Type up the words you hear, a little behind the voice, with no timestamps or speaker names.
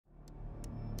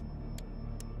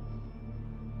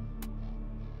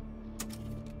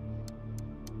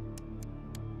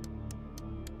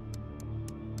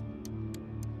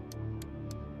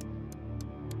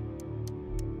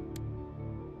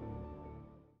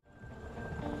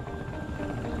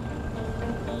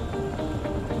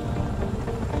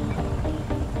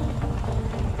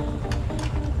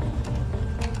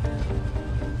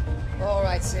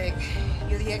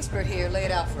the expert here. Lay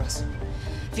it out for us.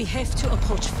 We have to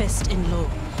approach fast and low.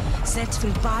 That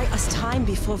will buy us time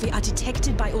before we are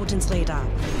detected by Odin's radar.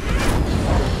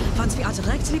 Once we are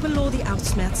directly below the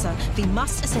Ausmerzer, we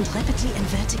must ascend rapidly and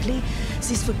vertically.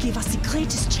 This will give us the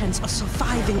greatest chance of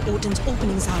surviving Odin's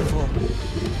opening salvo.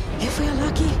 If we are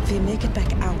lucky, we make it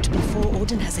back out before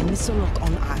Odin has a missile lock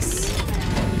on us.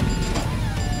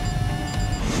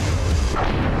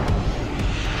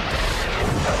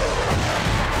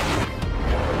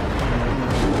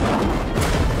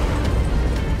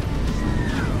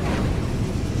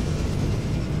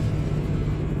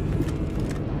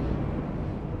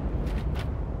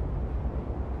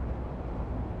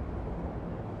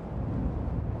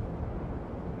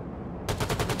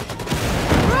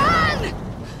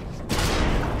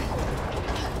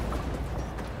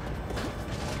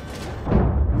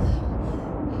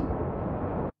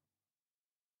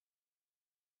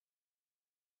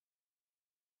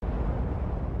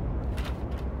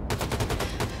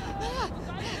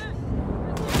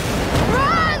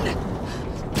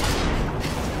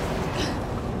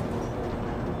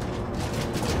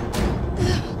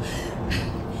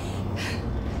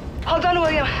 Hold on,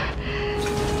 William.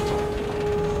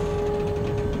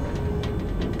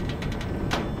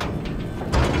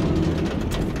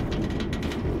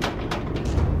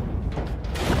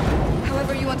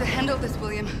 However you want to handle this,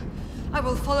 William, I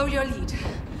will follow your lead.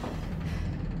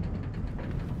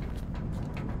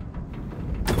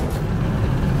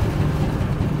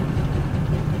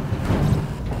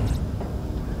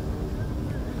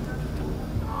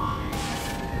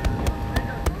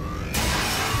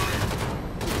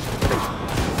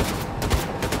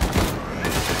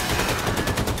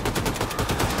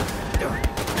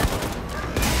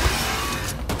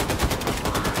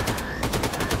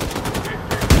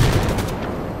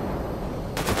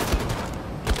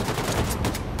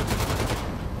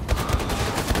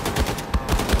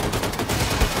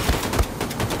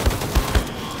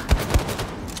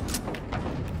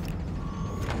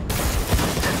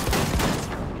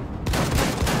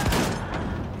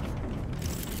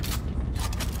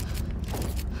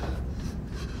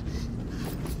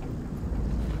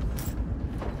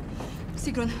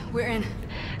 Sigrun, we're in.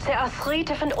 There are 3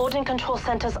 different Odin control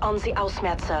centers on the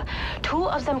Ausmerzer. 2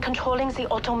 of them controlling the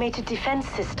automated defense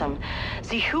system.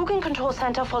 The Hugin control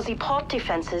center for the port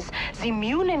defenses, the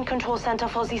Munin control center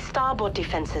for the starboard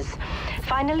defenses.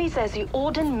 Finally, there's the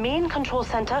Odin main control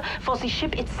center for the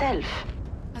ship itself.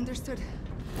 Understood.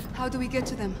 How do we get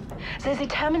to them? There's a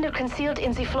terminal concealed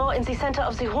in the floor in the center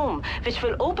of the room, which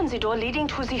will open the door leading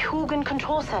to the Hugin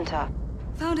control center.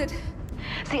 Found it.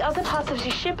 The other parts of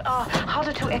the ship are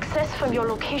harder to access from your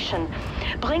location.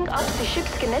 Bring up the ship's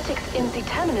schematics in the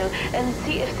terminal and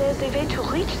see if there's a way to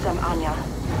reach them, Anya.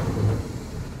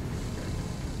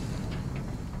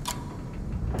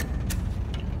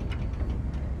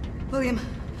 William,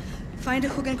 find a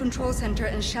Hugin control center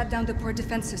and shut down the port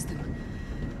defense system.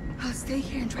 I'll stay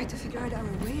here and try to figure out our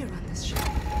way around this ship.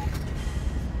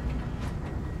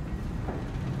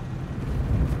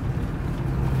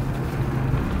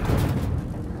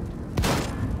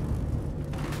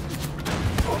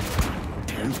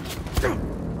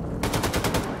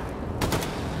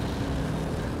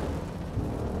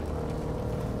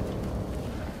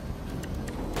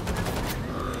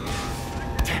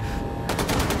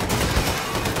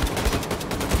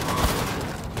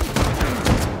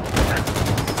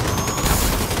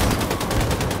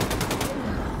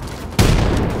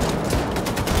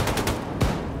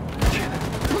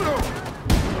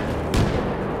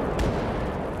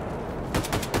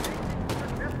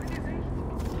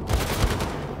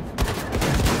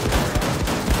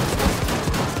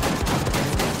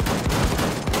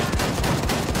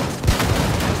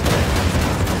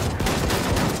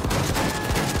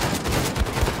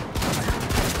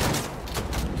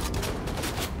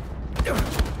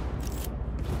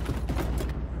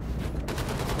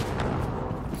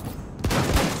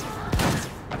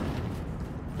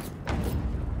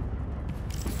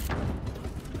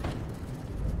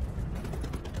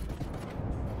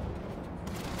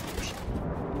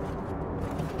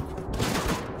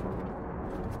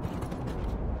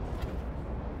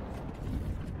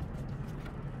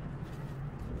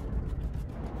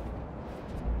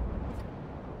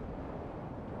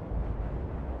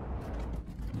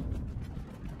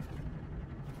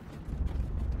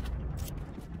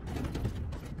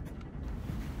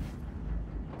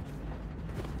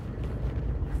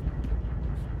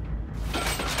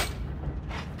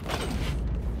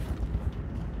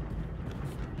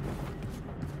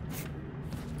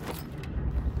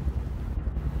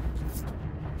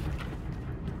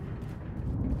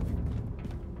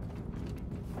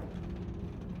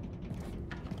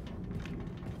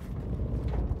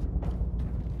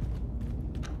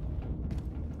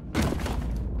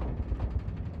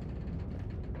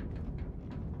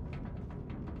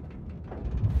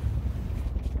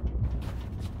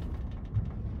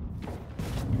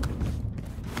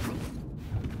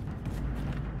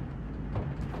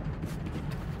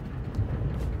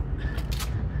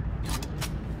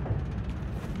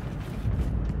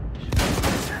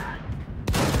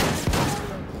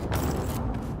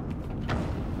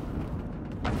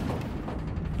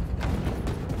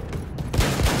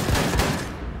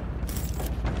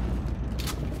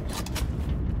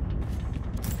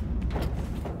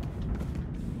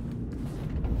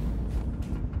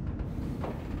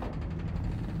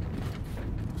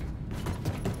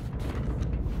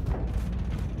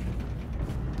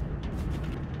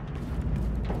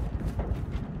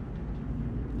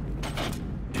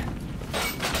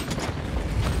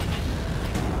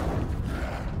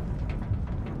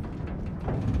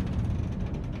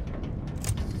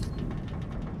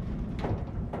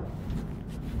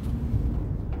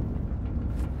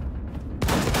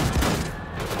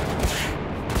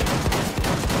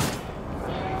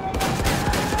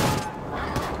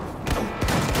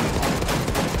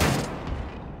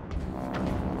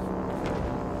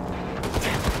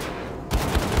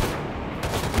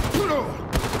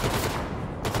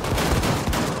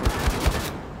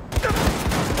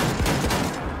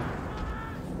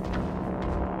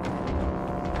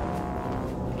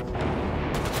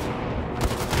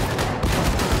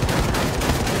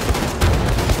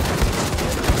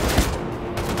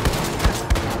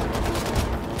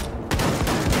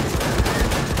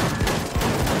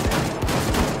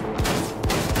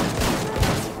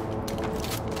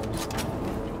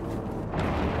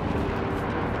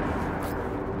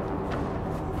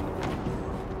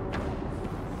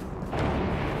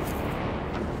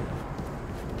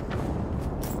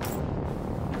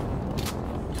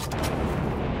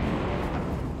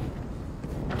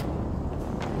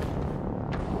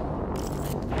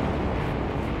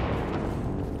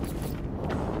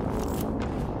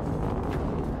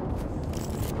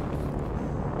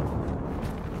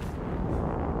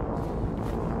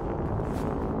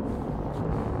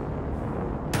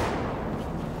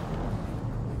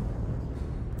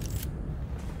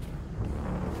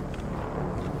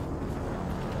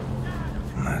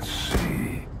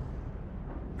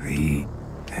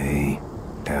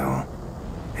 A-L-H-A-L-L-A.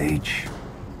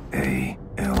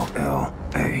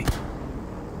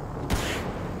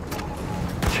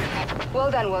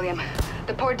 Well done, William.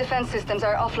 The port defense systems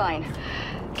are offline.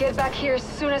 Get back here as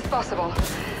soon as possible.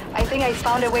 I think I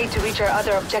found a way to reach our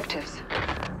other objectives.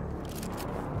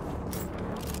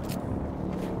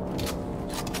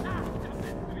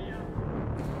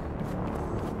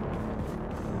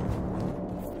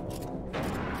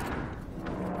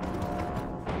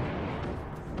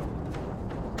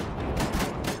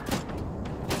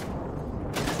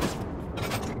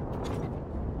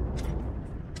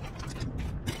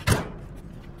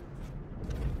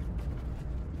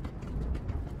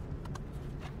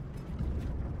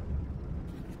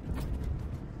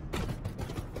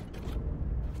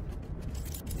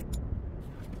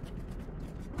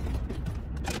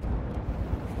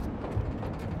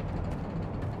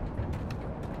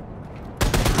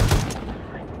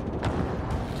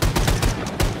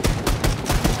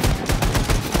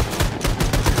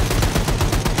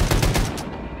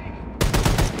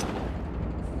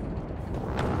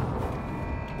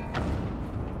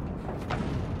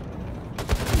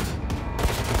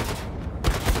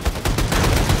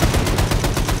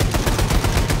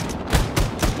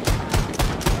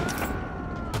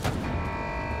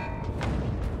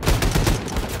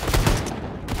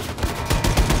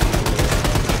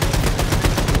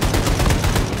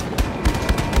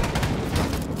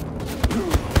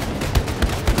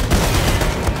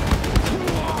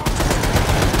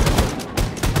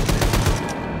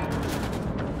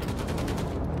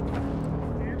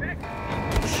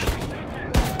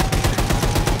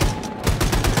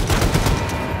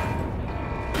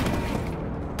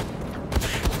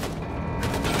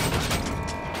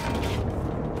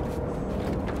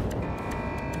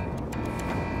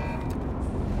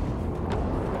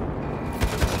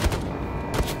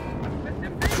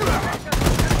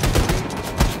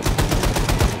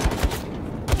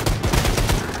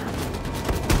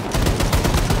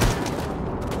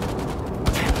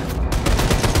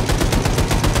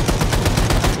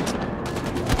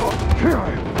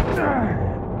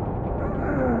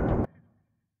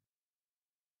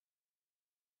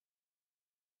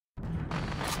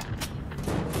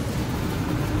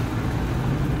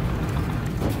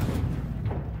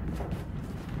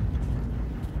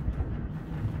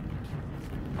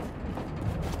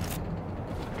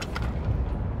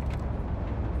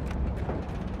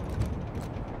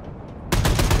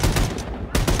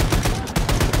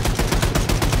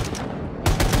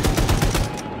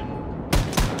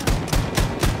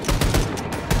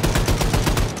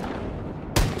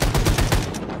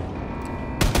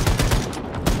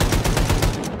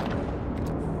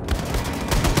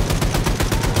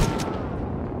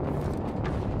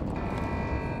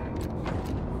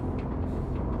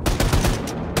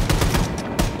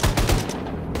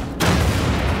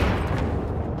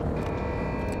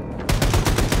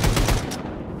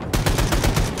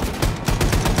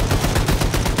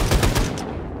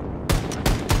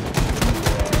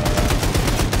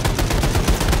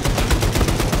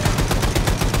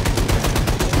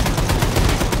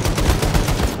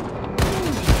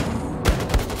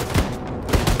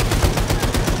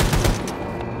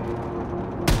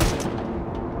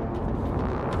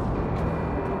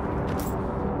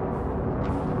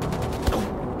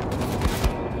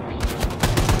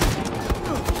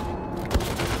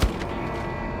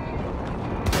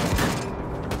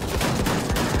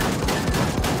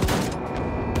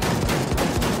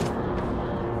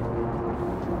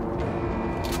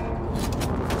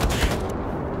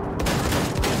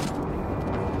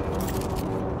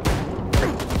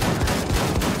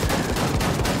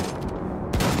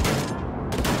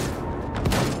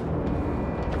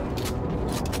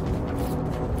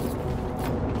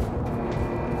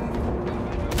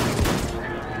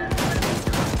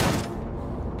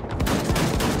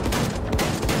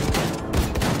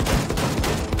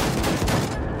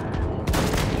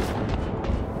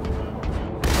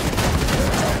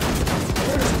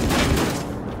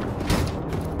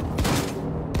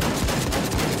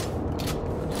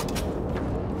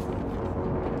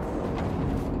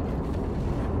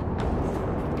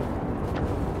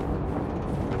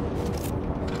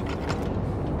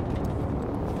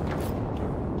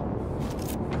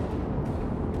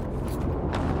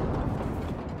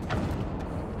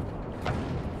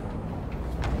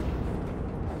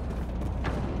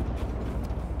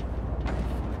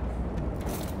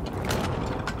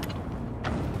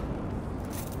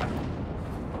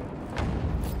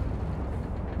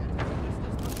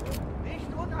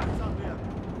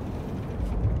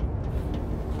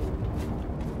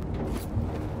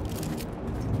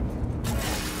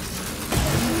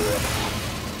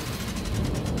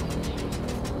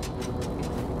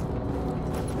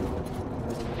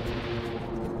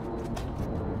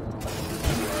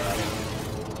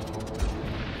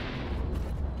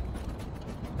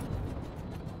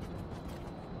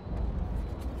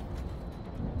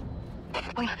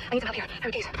 William, I need some help here.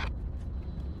 Hurry, Case.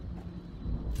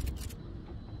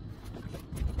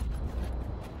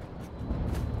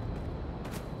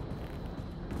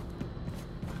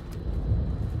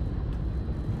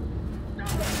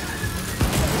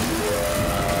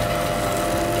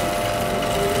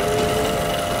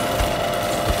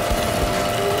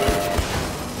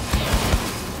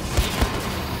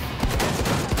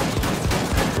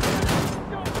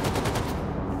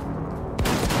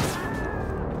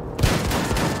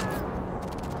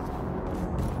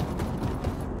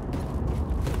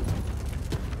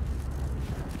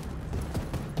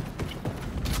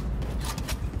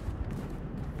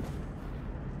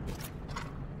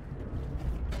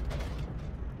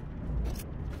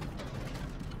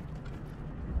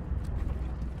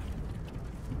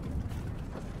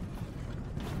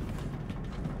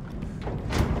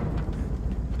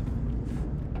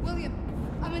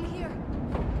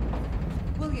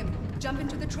 Jump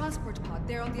into the transport pod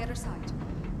there on the other side.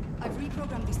 I've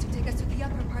reprogrammed these to take us to the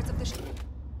upper parts of the ship.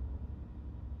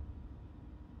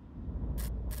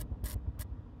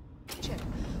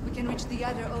 We can reach the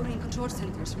other O-ring control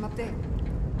centers from up there.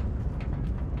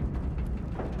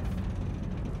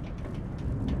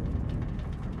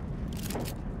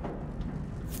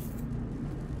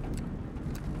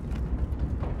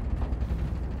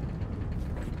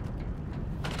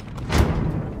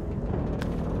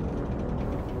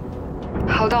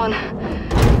 Hold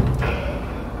on.